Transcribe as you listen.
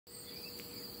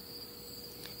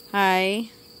Hi,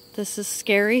 this is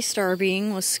Scary Star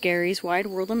Being with Scary's Wide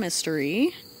World of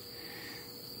Mystery.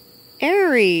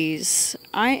 Aries,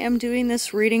 I am doing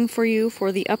this reading for you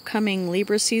for the upcoming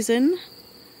Libra season.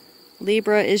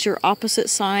 Libra is your opposite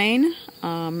sign.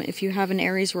 If you have an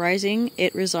Aries rising,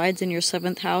 it resides in your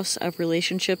 7th house of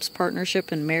relationships,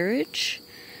 partnership, and marriage.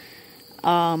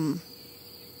 I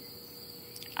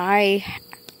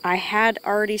had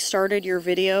already started your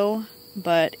video,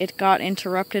 but it got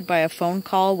interrupted by a phone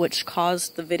call, which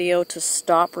caused the video to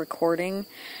stop recording.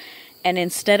 And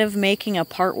instead of making a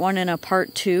part 1 and a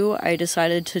part 2, I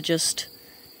decided to just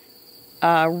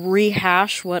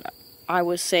rehash what I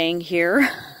was saying here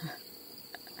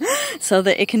so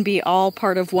that it can be all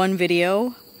part of one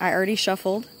video. I already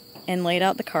shuffled and laid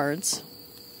out the cards.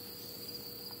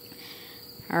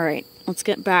 Alright, let's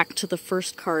get back to the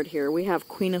first card here. We have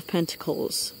Queen of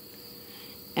Pentacles.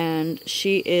 And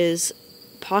she is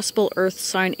possible earth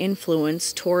sign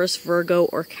influence, Taurus, Virgo,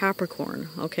 or Capricorn,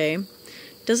 okay?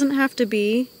 Doesn't have to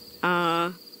be,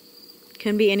 can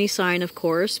be any sign, of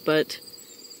course, but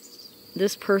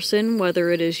this person,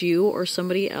 whether it is you or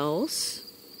somebody else,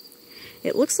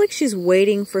 it looks like she's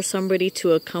waiting for somebody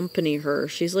to accompany her.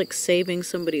 She's like saving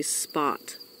somebody's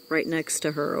spot right next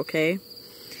to her, okay?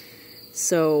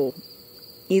 So,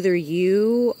 either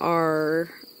you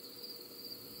are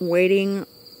waiting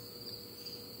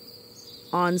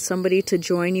on somebody to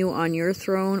join you on your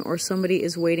throne, or somebody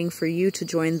is waiting for you to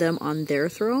join them on their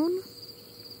throne.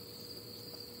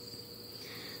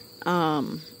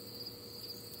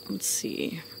 Let's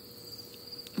see.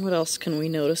 What else can we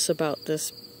notice about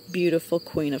this beautiful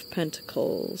Queen of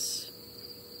Pentacles?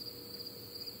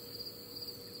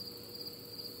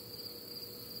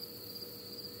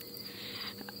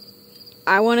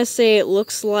 I want to say it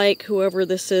looks like whoever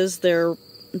this is, they're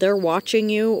watching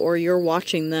you, or you're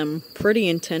watching them pretty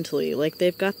intently. Like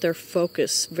they've got their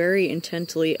focus very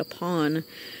intently upon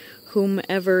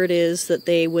whomever it is that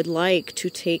they would like to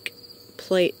take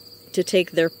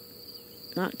their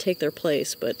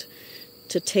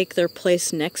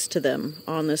place next to them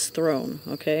on this throne,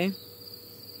 okay?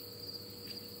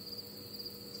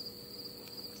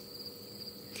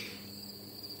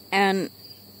 And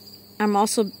I'm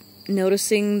also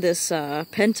noticing this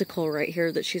pentacle right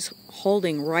here that she's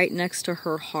holding right next to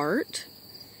her heart.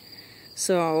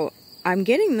 So I'm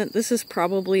getting that this is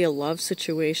probably a love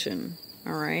situation,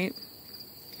 alright?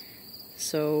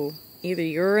 So either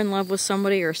you're in love with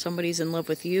somebody, or somebody's in love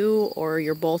with you, or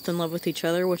you're both in love with each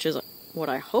other, which is what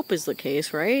I hope is the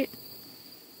case, right?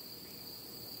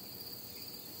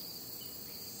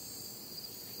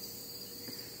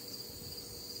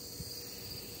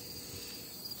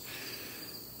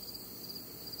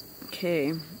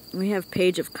 Okay, we have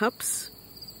Page of Cups.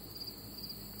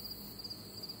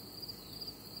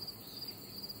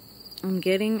 I'm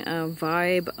getting a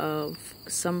vibe of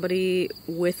somebody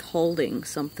withholding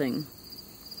something.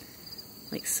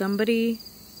 Like somebody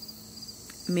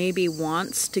maybe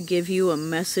wants to give you a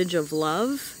message of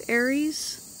love,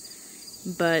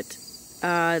 Aries, but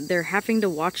they're having to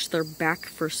watch their back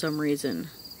for some reason,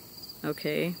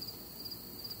 okay?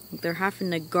 They're having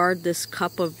to guard this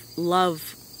cup of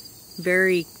love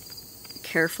very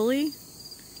carefully,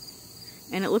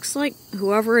 and it looks like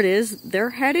whoever it is,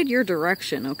 they're headed your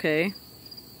direction, okay?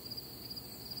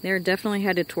 They're definitely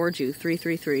headed towards you,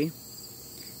 333,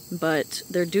 but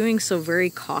they're doing so very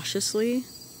cautiously.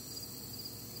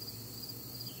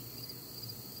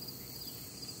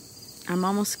 I'm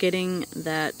almost getting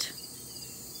that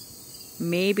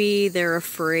maybe they're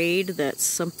afraid that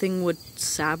something would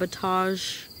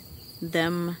sabotage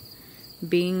them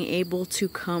being able to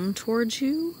come towards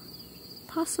you,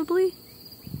 possibly.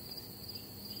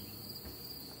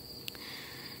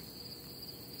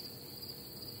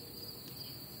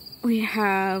 We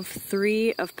have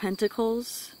 3 of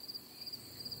Pentacles.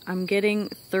 I'm getting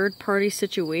third-party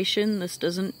situation. This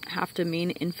doesn't have to mean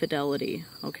infidelity,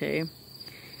 okay?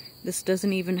 This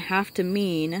doesn't even have to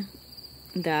mean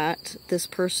that this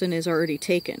person is already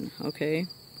taken, okay?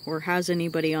 Or has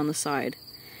anybody on the side.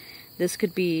 This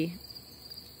could be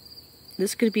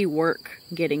work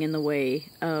getting in the way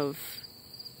of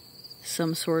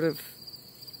some sort of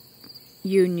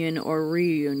union or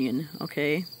reunion,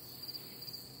 okay?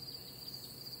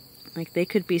 Like they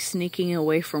could be sneaking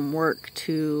away from work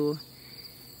to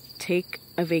take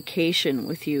a vacation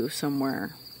with you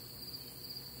somewhere.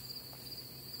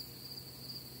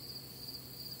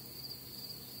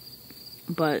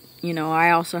 But, you know, I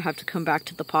also have to come back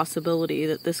to the possibility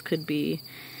that this could be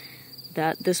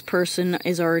that this person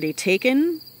is already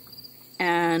taken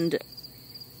and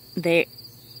they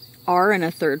are in a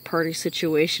third-party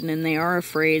situation and they are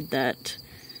afraid that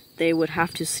they would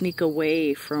have to sneak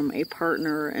away from a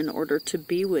partner in order to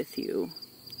be with you.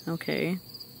 Okay?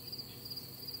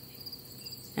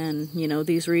 And, you know,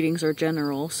 these readings are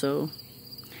general, so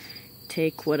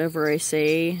take whatever I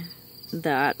say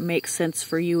that makes sense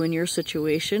for you in your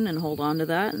situation and hold on to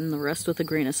that, and the rest with a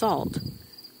grain of salt.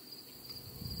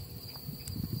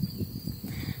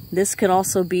 This could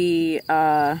also be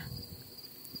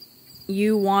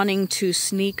you wanting to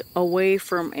sneak away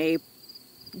from a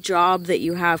job that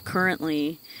you have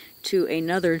currently to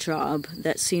another job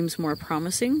that seems more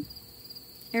promising,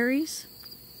 Aries.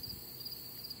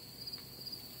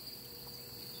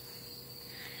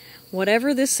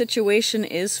 Whatever this situation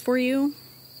is for you,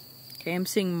 okay, I'm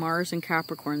seeing Mars and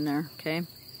Capricorn there, okay?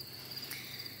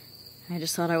 I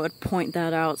just thought I would point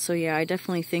that out. So yeah, I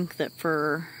definitely think that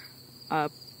for a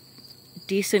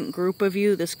decent group of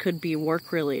you, this could be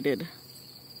work-related.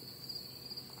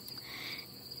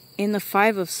 In the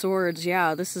Five of Swords,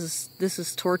 yeah, this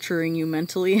is torturing you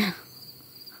mentally.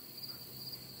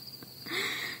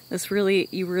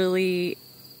 You really,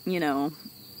 you know,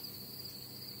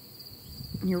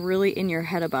 you're really in your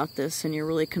head about this, and you're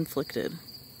really conflicted,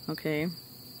 okay?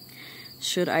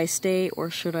 Should I stay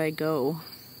or should I go?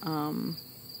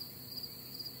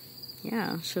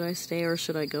 Yeah, should I stay or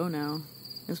should I go now,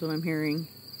 is what I'm hearing.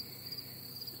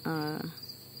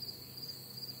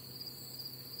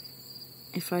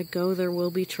 If I go, there will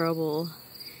be trouble.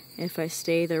 If I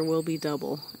stay, there will be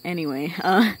double. Anyway,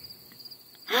 at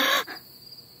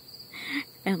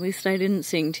least I didn't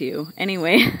sing to you.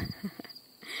 Anyway,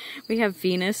 we have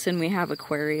Venus and we have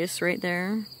Aquarius right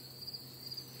there.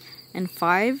 And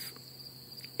 5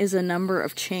 is a number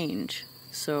of change.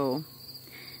 So,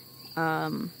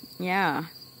 yeah.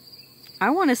 I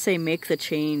want to say make the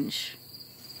change.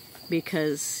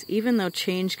 Because even though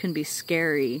change can be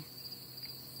scary,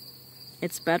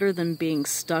 it's better than being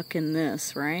stuck in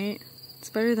this, right?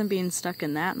 It's better than being stuck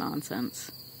in that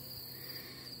nonsense.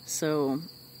 So,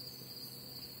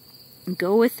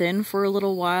 go within for a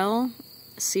little while,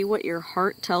 see what your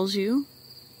heart tells you,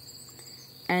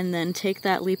 and then take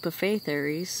that leap of faith,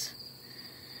 Aries.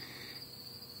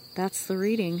 That's the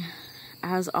reading.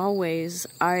 As always,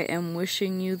 I am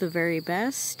wishing you the very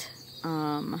best.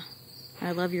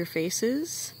 I love your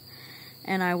faces,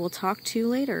 and I will talk to you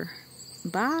later.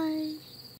 Bye.